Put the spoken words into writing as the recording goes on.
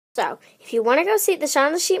So, if you want to go see the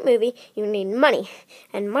Shaun the Sheep movie, you need money.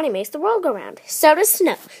 And money makes the world go round. So does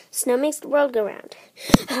snow. Snow makes the world go round.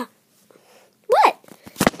 What?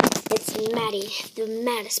 It's Maddie, the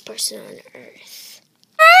maddest person on earth.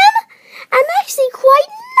 I'm actually quite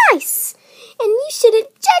nice. And you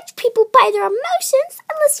shouldn't judge people by their emotions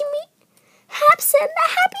unless you meet Hobson, the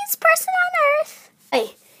happiest person on earth.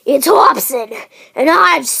 Hey, it's Hobson, and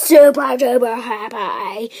I'm super duper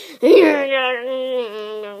happy.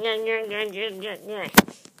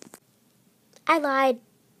 I lied.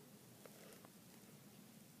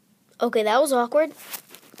 Okay, that was awkward.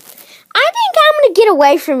 I think I'm going to get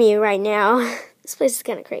away from you right now. This place is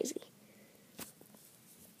kind of crazy.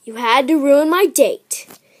 You had to ruin my date.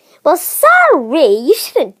 Well, sorry. You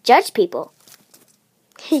shouldn't judge people.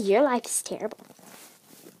 Your life is terrible.